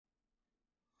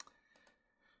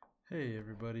Hey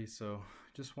everybody, so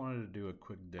just wanted to do a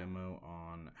quick demo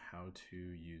on how to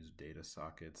use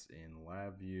DataSockets in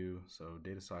LabVIEW. So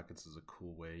DataSockets is a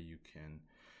cool way you can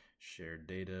share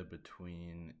data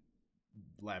between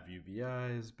LabVIEW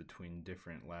VIs, between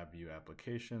different LabVIEW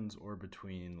applications, or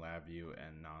between LabVIEW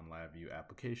and non-LabVIEW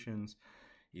applications,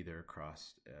 either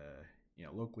across,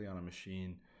 locally on a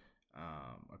machine,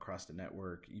 across the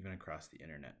network, even across the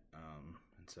internet.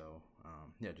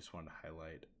 Just wanted to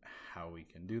highlight how we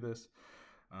can do this.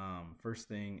 First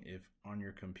thing, if on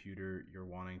your computer you're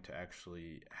wanting to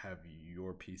actually have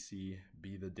your PC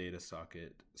be the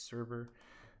DataSocket server,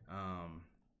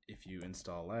 if you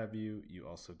install LabVIEW, you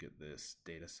also get this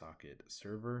DataSocket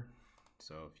server.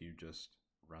 So if you just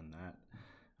run that,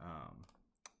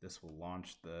 this will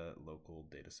launch the local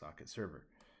DataSocket server.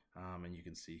 And you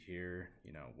can see here,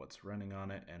 what's running on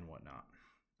it and whatnot.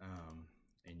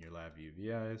 In your LabVIEW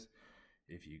VIs,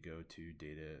 if you go to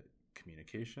data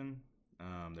communication,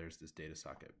 there's this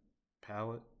DataSocket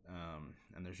palette,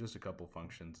 and there's just a couple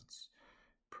functions. It's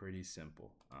pretty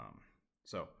simple.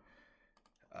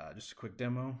 Just a quick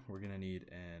demo. We're going to need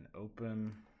an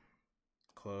open,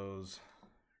 close,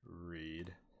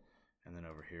 read, and then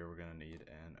over here we're going to need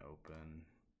an open,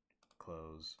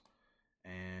 close,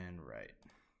 and write.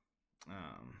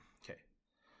 Okay,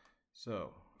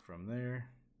 so from there,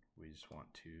 we just want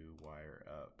to wire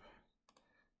up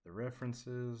the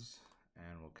references,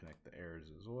 and we'll connect the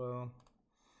errors as well.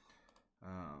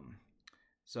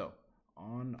 So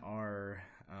on our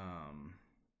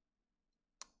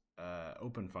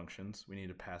open functions, we need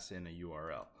to pass in a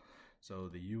URL. So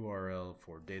the URL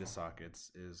for DataSockets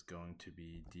is going to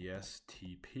be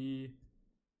DSTP://.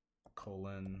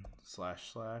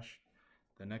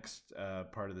 The next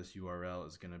part of this URL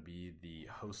is going to be the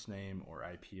host name or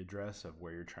IP address of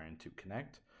where you're trying to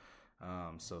connect.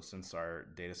 So since our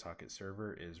DataSocket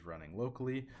server is running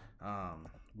locally,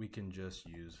 we can just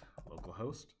use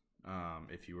localhost.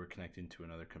 If you were connecting to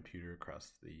another computer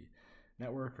across the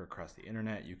network or across the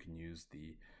internet, you can use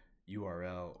the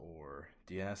URL or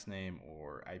DNS name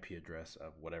or IP address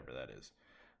of whatever that is.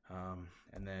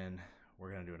 And then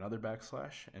we're going to do another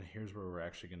backslash, and here's where we're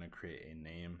actually going to create a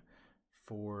name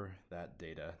for that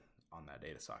data on that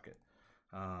DataSocket.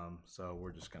 So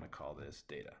we're just going to call this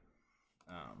data.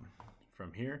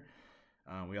 From here,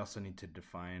 we also need to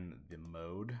define the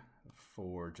mode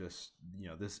for just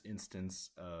this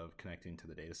instance of connecting to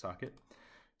the DataSocket.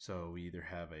 So we either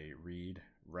have a read,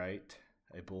 write,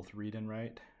 a both read and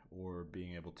write, or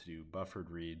being able to do buffered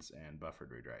reads and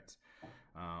buffered read writes.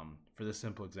 For this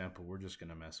simple example, we're just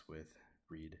going to mess with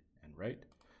read and write.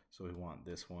 So we want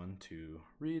this one to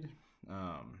read.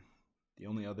 The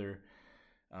only other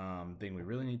thing we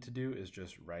really need to do is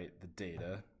just write the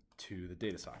data to the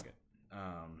DataSocket.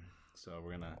 So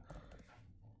we're gonna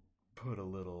put a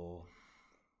little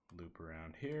loop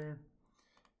around here,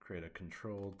 create a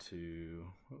control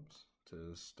to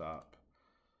stop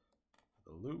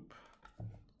the loop.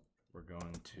 We're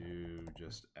going to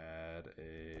just add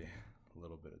a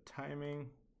little bit of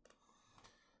timing.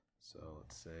 So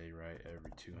let's say right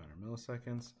every 200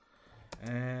 milliseconds.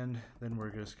 And then we're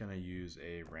just going to use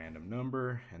a random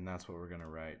number, and that's what we're going to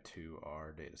write to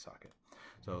our DataSocket.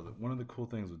 So one of the cool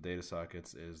things with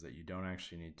DataSockets is that you don't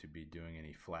actually need to be doing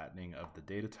any flattening of the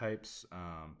data types.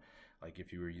 Like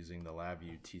if you were using the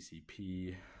LabVIEW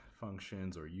TCP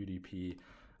functions or UDP,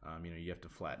 you have to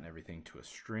flatten everything to a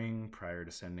string prior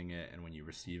to sending it, and when you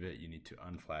receive it, you need to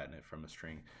unflatten it from a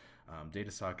string.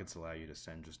 DataSockets allow you to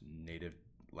send just native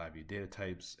LabVIEW data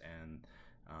types, and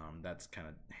that's kind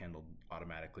of handled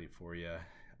automatically for you.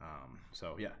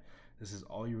 This is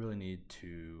all you really need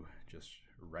to just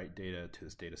write data to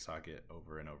this DataSocket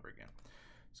over and over again.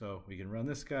 So we can run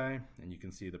this guy, and you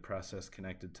can see the process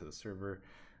connected to the server,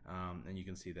 and you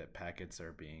can see that packets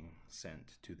are being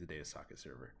sent to the DataSocket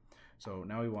server. So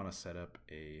now we want to set up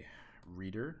a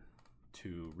reader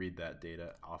to read that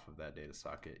data off of that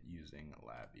DataSocket using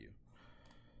LabVIEW.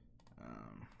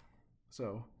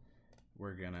 So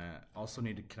we're gonna also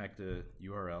need to connect a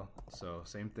URL. So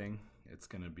same thing, it's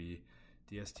gonna be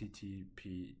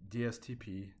DSTP://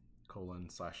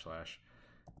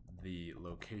 the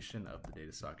location of the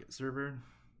DataSocket server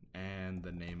and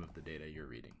the name of the data you're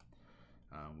reading.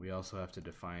 We also have to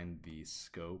define the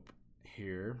scope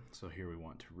here. So here we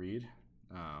want to read.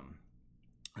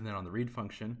 And then on the read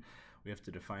function, we have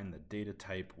to define the data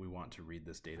type we want to read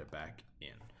this data back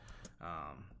in.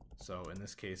 So in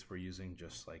this case, we're using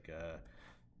just like a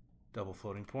double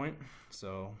floating point.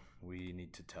 So we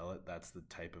need to tell it that's the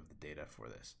type of the data for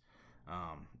this.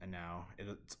 And now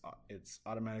it's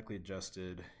automatically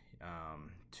adjusted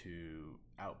to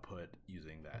output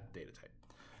using that data type.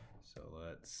 So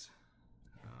let's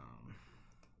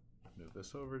Move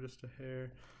this over just a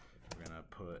hair. We're gonna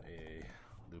put a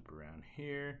loop around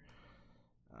here.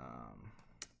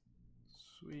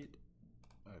 Sweet.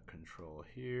 A control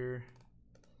here.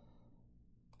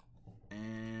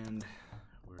 And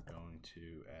we're going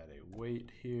to add a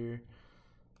weight here.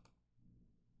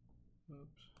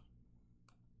 Oops.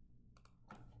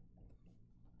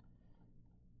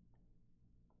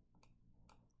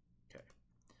 Okay.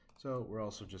 So we're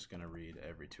also just going to read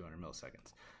every 200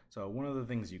 milliseconds. So one of the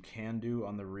things you can do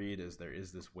on the read is there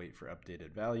is this wait for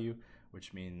updated value,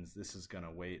 which means this is going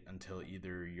to wait until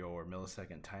either your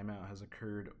millisecond timeout has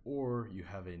occurred or you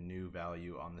have a new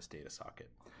value on this data socket.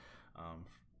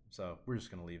 So we're just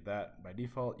going to leave that by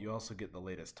default. You also get the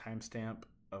latest timestamp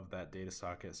of that data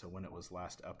socket, so when it was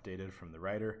last updated from the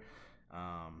writer,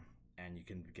 and you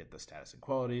can get the status and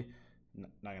quality. Not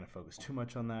going to focus too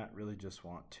much on that, really just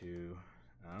want to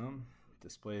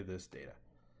display this data.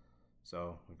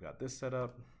 So we've got this set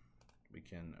up, we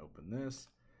can open this,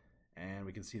 and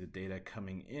we can see the data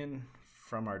coming in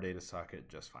from our data socket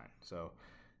just fine. So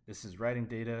this is writing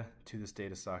data to this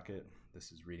data socket,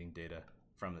 this is reading data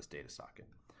from this data socket.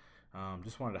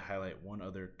 Just wanted to highlight one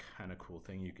other kind of cool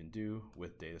thing you can do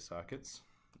with DataSockets.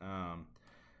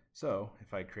 So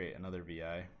if I create another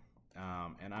VI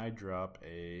and I drop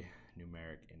a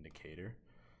numeric indicator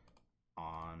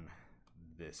on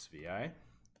this VI,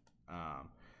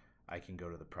 I can go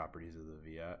to the properties of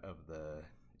the VI of the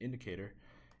indicator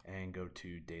and go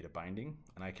to data binding,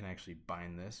 and I can actually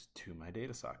bind this to my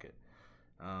data socket.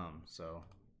 So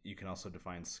you can also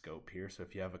define scope here. So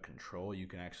if you have a control, you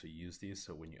can actually use these.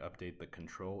 So when you update the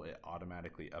control, it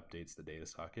automatically updates the data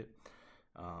socket.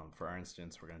 For our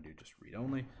instance, we're going to do just read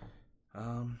only.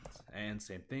 And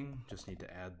same thing, just need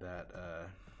to add that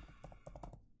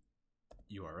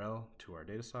URL to our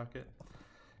data socket,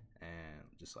 and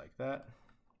just like that.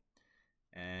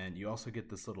 And you also get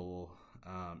this little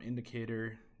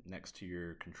indicator next to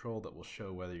your control that will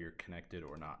show whether you're connected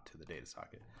or not to the data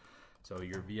socket. So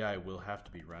your VI will have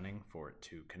to be running for it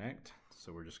to connect.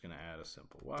 So we're just going to add a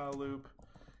simple while loop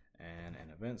and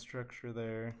an event structure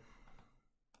there.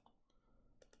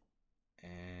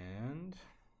 And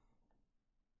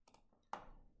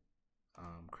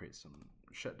create some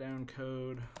shutdown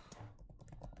code.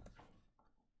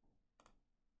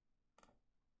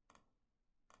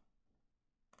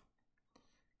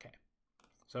 Okay,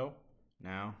 so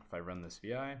now if I run this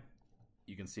VI,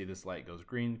 you can see this light goes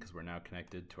green because we're now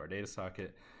connected to our data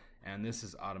socket, and this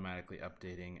is automatically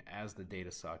updating as the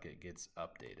data socket gets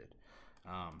updated.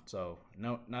 So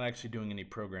no, not actually doing any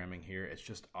programming here, it's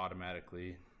just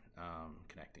automatically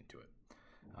connecting to it.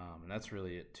 And that's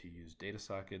really it to use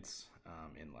DataSockets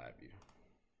in LabVIEW.